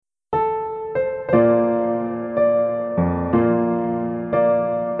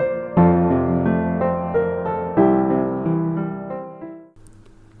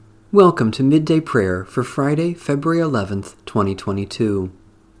Welcome to Midday Prayer for Friday, February 11th, 2022.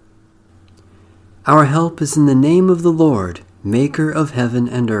 Our help is in the name of the Lord, Maker of heaven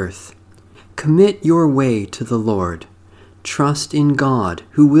and earth. Commit your way to the Lord. Trust in God,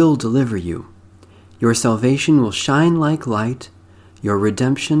 who will deliver you. Your salvation will shine like light, your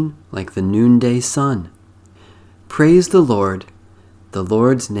redemption like the noonday sun. Praise the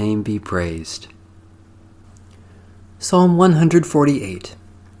Lord's name be praised. Psalm 148.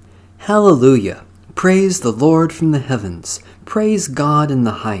 Hallelujah! Praise the Lord from the heavens. Praise God in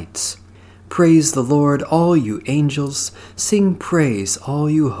the heights. Praise the Lord, all you angels. Sing praise, all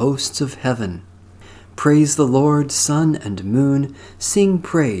you hosts of heaven. Praise the Lord, sun and moon. Sing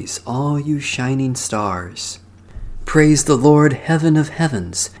praise, all you shining stars. Praise the Lord, heaven of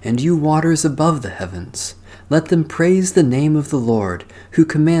heavens, and you waters above the heavens. Let them praise the name of the Lord, who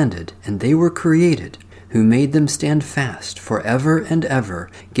commanded, and they were created, who made them stand fast forever and ever,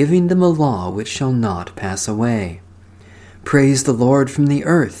 giving them a law which shall not pass away. Praise the Lord from the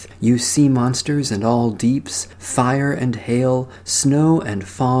earth, you sea monsters and all deeps, fire and hail, snow and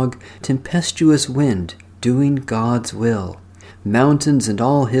fog, tempestuous wind, doing God's will. Mountains and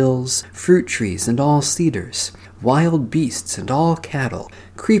all hills, fruit trees and all cedars, wild beasts and all cattle,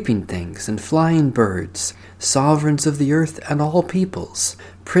 creeping things and flying birds, sovereigns of the earth and all peoples,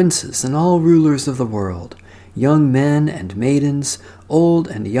 princes and all rulers of the world, young men and maidens, old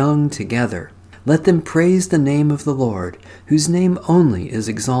and young together. Let them praise the name of the Lord, whose name only is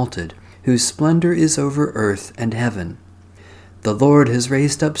exalted, whose splendor is over earth and heaven. The Lord has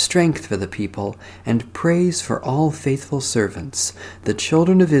raised up strength for the people, and praise for all faithful servants, the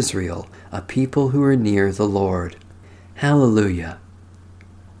children of Israel, a people who are near the Lord. Hallelujah!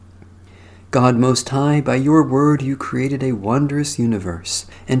 God Most High, by your word you created a wondrous universe,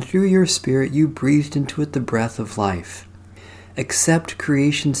 and through your Spirit you breathed into it the breath of life. Accept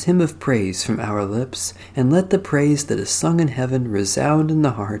creation's hymn of praise from our lips, and let the praise that is sung in heaven resound in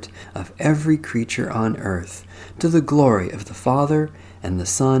the heart of every creature on earth, to the glory of the Father, and the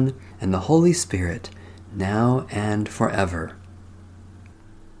Son, and the Holy Spirit, now and forever.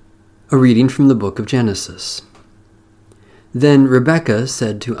 A reading from the book of Genesis. Then Rebekah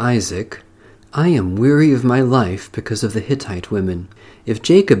said to Isaac, I am weary of my life because of the Hittite women. If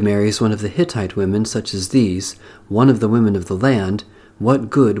Jacob marries one of the Hittite women such as these, one of the women of the land, what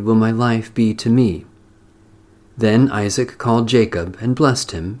good will my life be to me? Then Isaac called Jacob and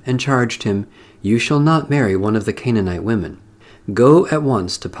blessed him and charged him, You shall not marry one of the Canaanite women. Go at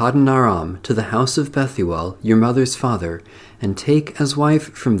once to Paddan Aram, to the house of Bethuel, your mother's father, and take as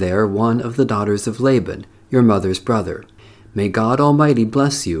wife from there one of the daughters of Laban, your mother's brother. May God Almighty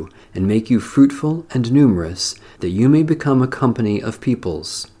bless you, and make you fruitful and numerous, that you may become a company of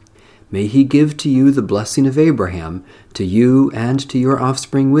peoples. May he give to you the blessing of Abraham, to you and to your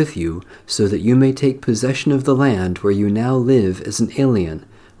offspring with you, so that you may take possession of the land where you now live as an alien,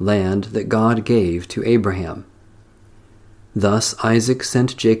 land that God gave to Abraham. Thus Isaac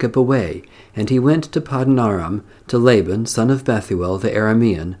sent Jacob away, and he went to Paddan Aram, to Laban, son of Bethuel the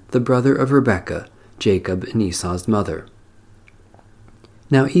Aramean, the brother of Rebekah, Jacob and Esau's mother.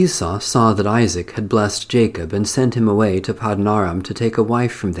 Now Esau saw that Isaac had blessed Jacob and sent him away to Paddan Aram to take a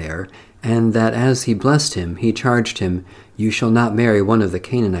wife from there, and that as he blessed him, he charged him, You shall not marry one of the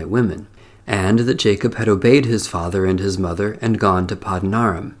Canaanite women, and that Jacob had obeyed his father and his mother and gone to Paddan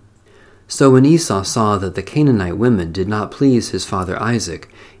Aram. So when Esau saw that the Canaanite women did not please his father Isaac,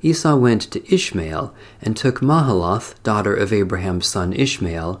 Esau went to Ishmael and took Mahalath, daughter of Abraham's son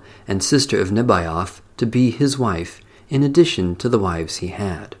Ishmael, and sister of Nebaioth, to be his wife, in addition to the wives he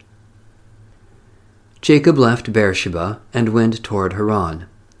had. Jacob left Beersheba and went toward Haran.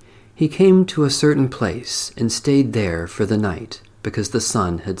 He came to a certain place and stayed there for the night, because the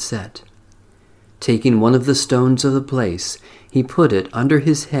sun had set. Taking one of the stones of the place, he put it under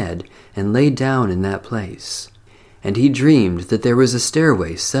his head and lay down in that place. And he dreamed that there was a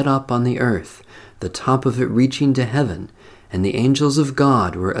stairway set up on the earth, the top of it reaching to heaven, and the angels of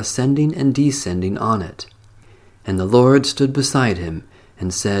God were ascending and descending on it. And the Lord stood beside him,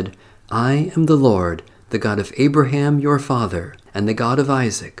 and said, I am the Lord, the God of Abraham your father, and the God of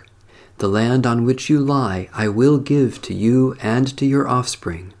Isaac. The land on which you lie I will give to you and to your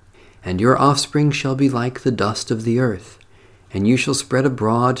offspring, and your offspring shall be like the dust of the earth. And you shall spread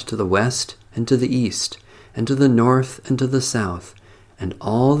abroad to the west and to the east, and to the north and to the south, and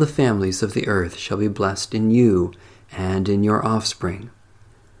all the families of the earth shall be blessed in you and in your offspring.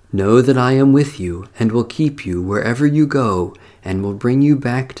 Know that I am with you, and will keep you wherever you go, and will bring you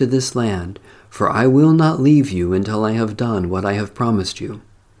back to this land, for I will not leave you until I have done what I have promised you.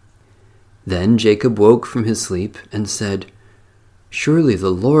 Then Jacob woke from his sleep and said, Surely the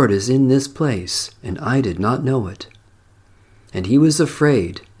Lord is in this place, and I did not know it." And he was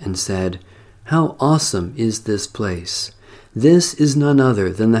afraid and said, "How awesome is this place! This is none other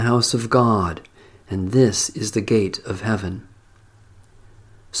than the house of God, and this is the gate of heaven."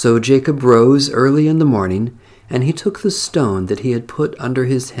 So Jacob rose early in the morning, and he took the stone that he had put under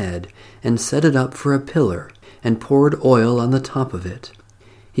his head, and set it up for a pillar, and poured oil on the top of it.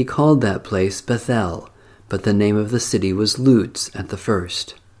 He called that place Bethel, but the name of the city was Luz at the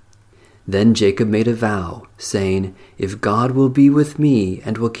first. Then Jacob made a vow, saying, "If God will be with me,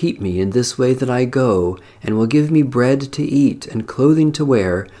 and will keep me in this way that I go, and will give me bread to eat and clothing to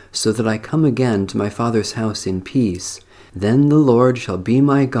wear, so that I come again to my father's house in peace, then the Lord shall be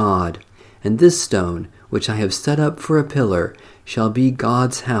my God, and this stone, which I have set up for a pillar, shall be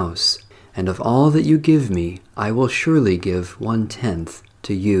God's house, and of all that you give me, I will surely give 1/10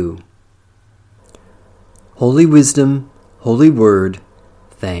 to you." Holy Wisdom, Holy Word,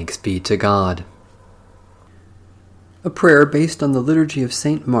 thanks be to God. A prayer based on the liturgy of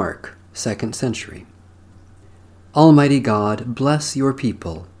St. Mark, 2nd century. Almighty God, bless your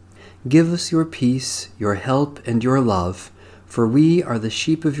people. Give us your peace, your help, and your love, for we are the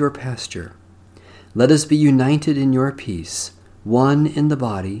sheep of your pasture. Let us be united in your peace, one in the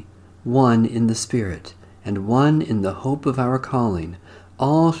body, one in the Spirit, and one in the hope of our calling,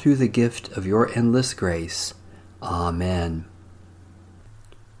 all through the gift of your endless grace. Amen.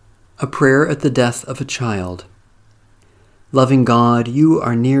 A prayer at the death of a child. Loving God, you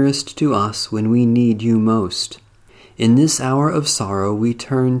are nearest to us when we need you most. In this hour of sorrow we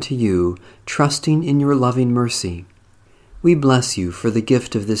turn to you, trusting in your loving mercy. We bless you for the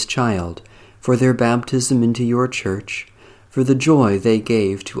gift of this child, for their baptism into your church, for the joy they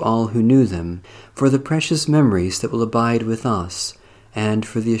gave to all who knew them, for the precious memories that will abide with us, and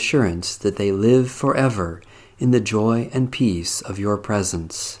for the assurance that they live forever in the joy and peace of your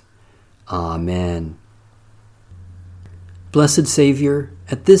presence. Amen. Blessed Savior,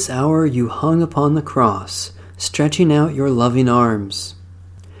 at this hour you hung upon the cross, stretching out your loving arms.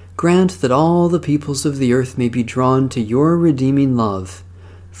 Grant that all the peoples of the earth may be drawn to your redeeming love,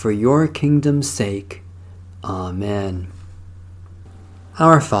 for your kingdom's sake. Amen.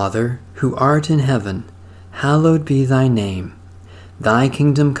 Our Father, who art in heaven, hallowed be thy name. Thy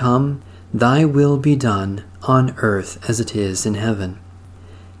kingdom come, thy will be done, on earth as it is in heaven.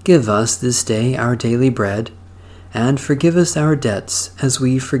 Give us this day our daily bread, and forgive us our debts as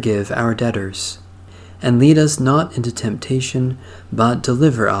we forgive our debtors. And lead us not into temptation, but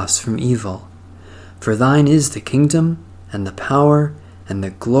deliver us from evil. For thine is the kingdom, and the power, and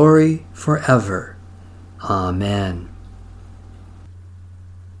the glory forever. Amen.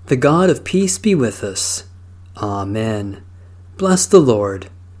 The God of peace be with us. Amen. Bless the Lord.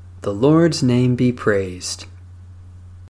 The Lord's name be praised.